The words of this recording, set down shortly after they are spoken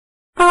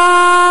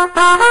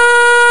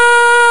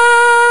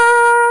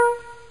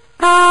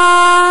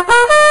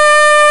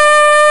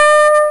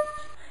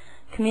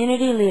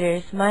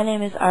my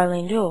name is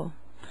Arlene Jewell.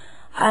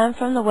 I am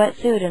from the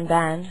Wet'suwet'en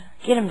band,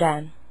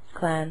 Gidimt'en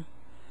clan.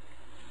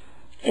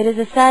 It is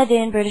a sad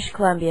day in British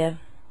Columbia,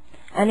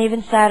 an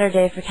even sadder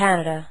day for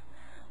Canada,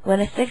 when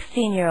a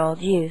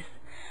 16-year-old youth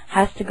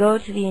has to go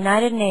to the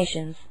United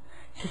Nations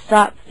to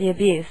stop the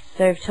abuse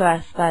served to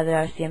us by the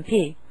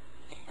RCMP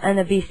and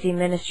the BC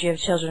Ministry of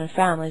Children and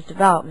Families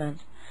Development,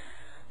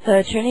 the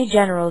Attorney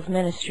General's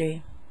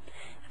Ministry.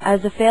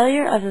 As the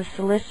failure of the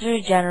Solicitor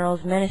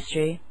General's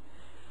Ministry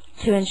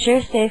to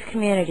ensure safe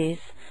communities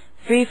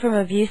free from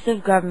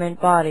abusive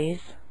government bodies,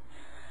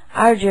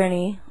 our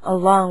journey a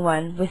long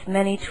one with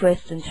many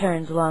twists and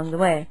turns along the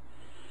way.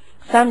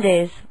 Some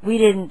days we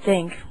didn't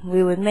think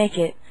we would make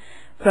it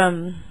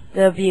from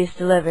the abuse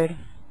delivered.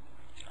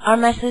 Our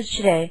message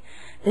today,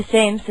 the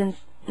same since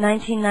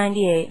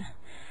 1998,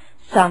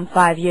 some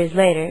 5 years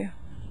later: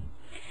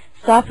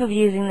 stop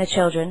abusing the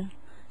children,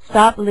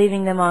 stop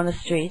leaving them on the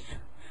streets,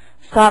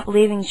 stop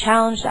leaving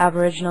challenged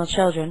Aboriginal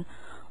children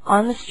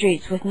on the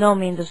streets with no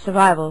means of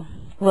survival.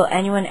 Will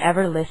anyone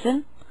ever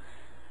listen?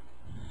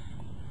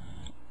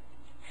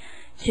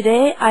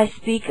 Today I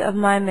speak of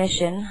my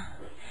mission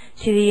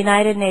to the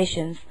United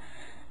Nations,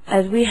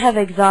 as we have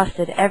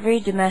exhausted every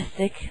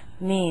domestic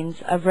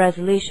means of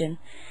resolution,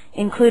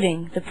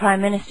 including the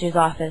Prime Minister's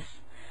office.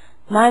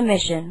 My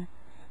mission,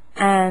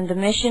 and the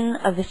mission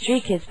of the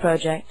Street Kids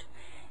Project,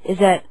 is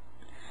that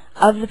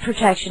of the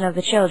protection of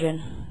the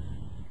children,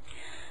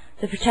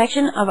 the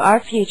protection of our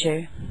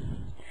future,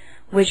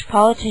 which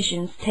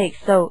politicians take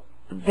so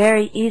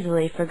very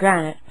easily for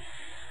granted.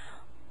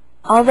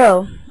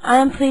 Although I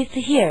am pleased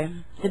to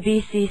hear the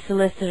BC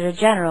Solicitor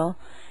General,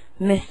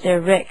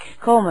 Mr. Rick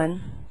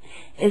Coleman,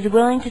 is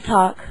willing to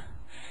talk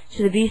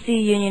to the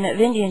BC Union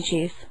of Indian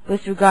Chiefs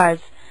with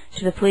regards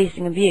to the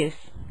policing abuse.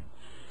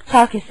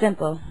 Talk is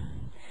simple,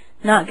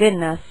 not good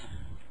enough.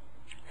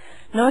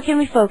 Nor can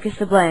we focus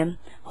the blame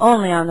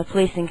only on the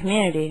policing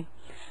community,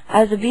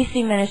 as the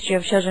BC Ministry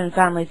of Children and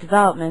Families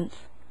Development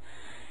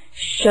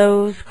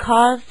shows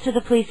cause to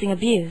the policing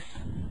abuse.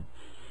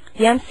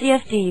 The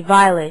MCFD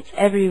violates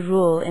every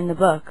rule in the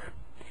book.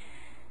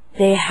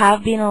 They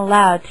have been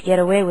allowed to get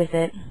away with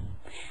it,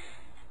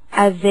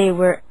 as they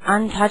were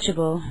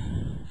untouchable,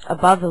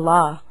 above the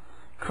law,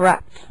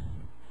 corrupt.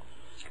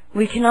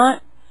 We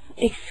cannot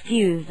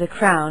excuse the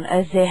Crown,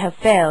 as they have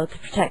failed to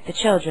protect the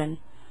children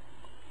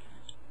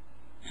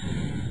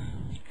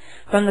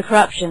from the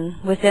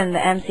corruption within the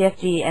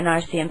MCFD and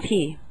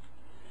RCMP.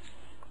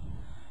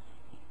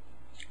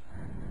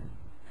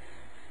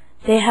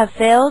 They have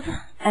failed,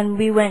 and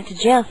we went to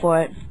jail for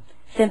it.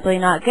 Simply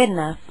not good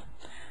enough.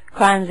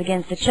 Crimes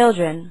against the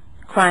children,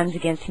 crimes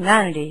against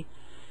humanity.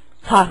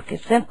 Talk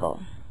is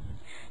simple.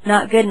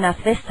 Not good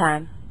enough this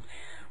time.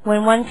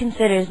 When one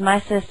considers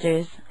my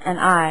sisters and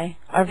I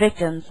are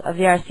victims of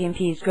the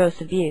RCMP's gross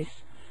abuse,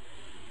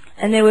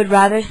 and they would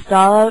rather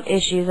stall out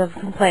issues of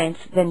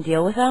complaints than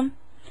deal with them,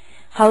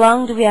 how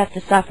long do we have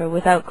to suffer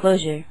without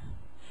closure?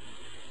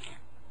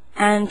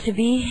 And to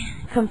be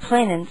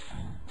complainants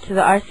to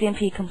the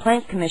RCMP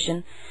Complaints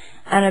Commission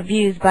and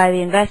abused by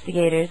the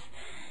investigators,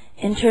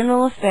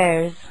 Internal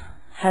Affairs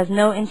has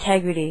no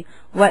integrity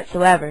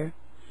whatsoever,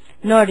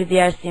 nor did the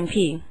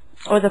RCMP,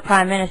 or the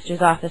Prime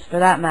Minister's office for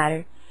that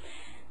matter.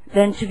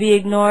 Then to be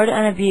ignored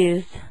and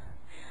abused,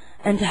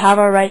 and to have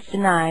our rights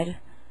denied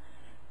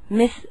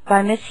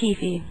by Miss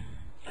Heafy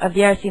of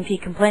the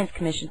RCMP Complaints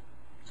Commission.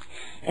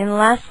 In the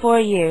last 4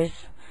 years,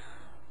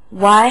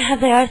 why have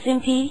the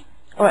RCMP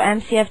or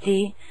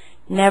MCFD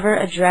never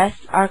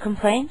addressed our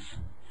complaints?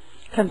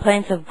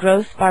 Complaints of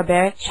gross,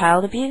 barbaric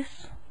child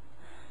abuse?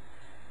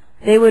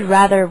 They would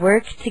rather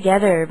work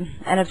together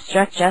and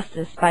obstruct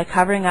justice by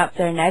covering up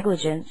their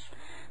negligence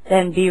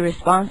than be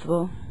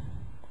responsible.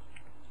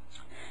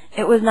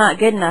 It was not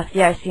good enough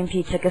the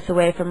RCMP took us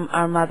away from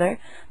our mother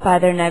by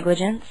their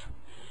negligence,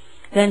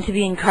 then to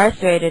be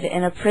incarcerated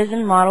in a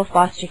prison model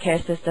foster care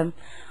system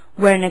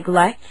where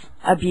neglect,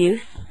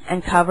 abuse,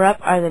 and cover-up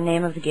are the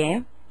name of the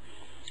game.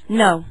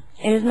 No,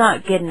 it is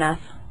not good enough.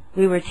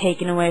 We were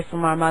taken away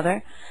from our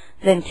mother,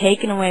 then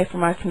taken away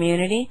from our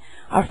community,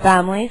 our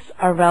families,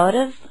 our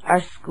relatives,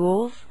 our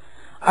schools,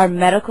 our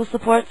medical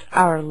supports,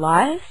 our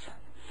lives.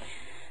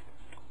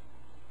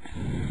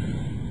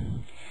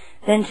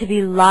 Then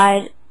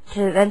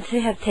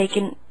to have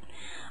taken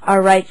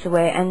our rights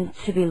away and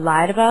to be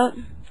lied about,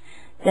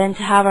 then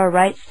to have our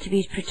rights to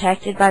be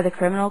protected by the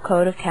Criminal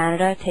Code of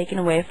Canada taken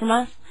away from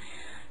us,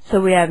 so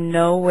we have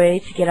no way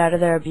to get out of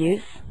their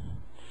abuse.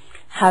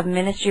 Have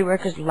ministry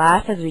workers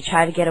laugh as we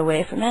try to get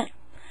away from it.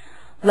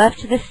 Left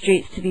to the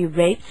streets to be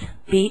raped,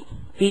 beat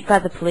by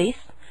the police,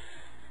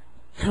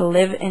 to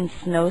live in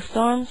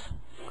snowstorms,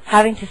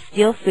 having to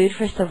steal food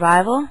for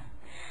survival,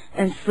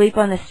 and sleep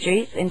on the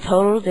streets in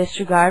total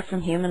disregard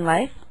from human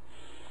life.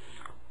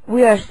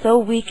 We are so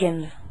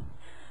weakened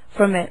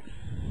from it.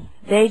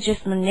 They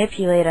just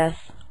manipulate us,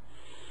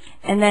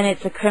 and then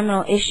it's a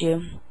criminal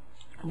issue.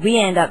 We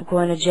end up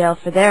going to jail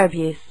for their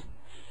abuse.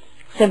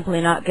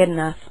 Simply not good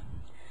enough.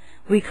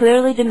 We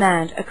clearly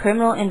demand a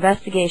criminal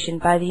investigation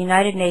by the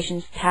United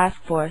Nations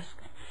Task Force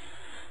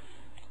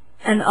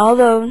And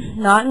although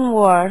not in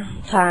war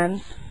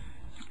times,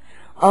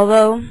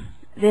 although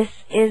this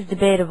is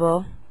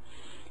debatable,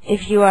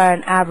 if you are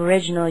an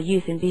Aboriginal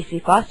youth in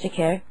BC foster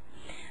care,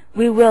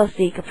 we will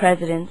seek a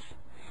precedent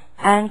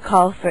and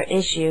call for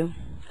issue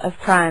of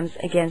crimes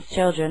against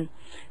children,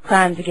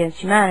 crimes against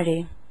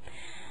humanity.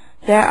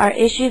 There are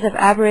issues of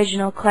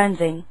Aboriginal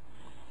cleansing,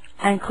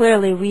 and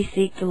clearly we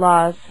seek the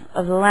laws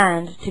of the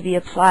land to be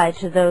applied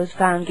to those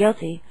found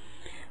guilty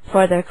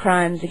for their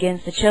crimes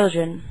against the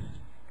children,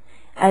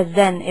 as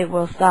then it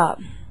will stop.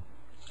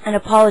 An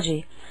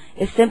apology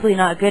is simply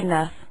not good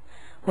enough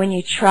when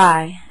you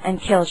try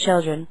and kill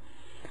children.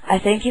 I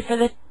thank you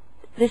for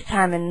this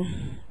time,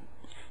 and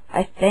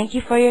I thank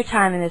you for your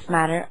time in this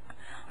matter.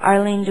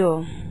 Arlene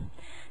Dool,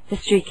 the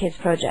Street Kids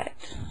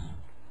Project.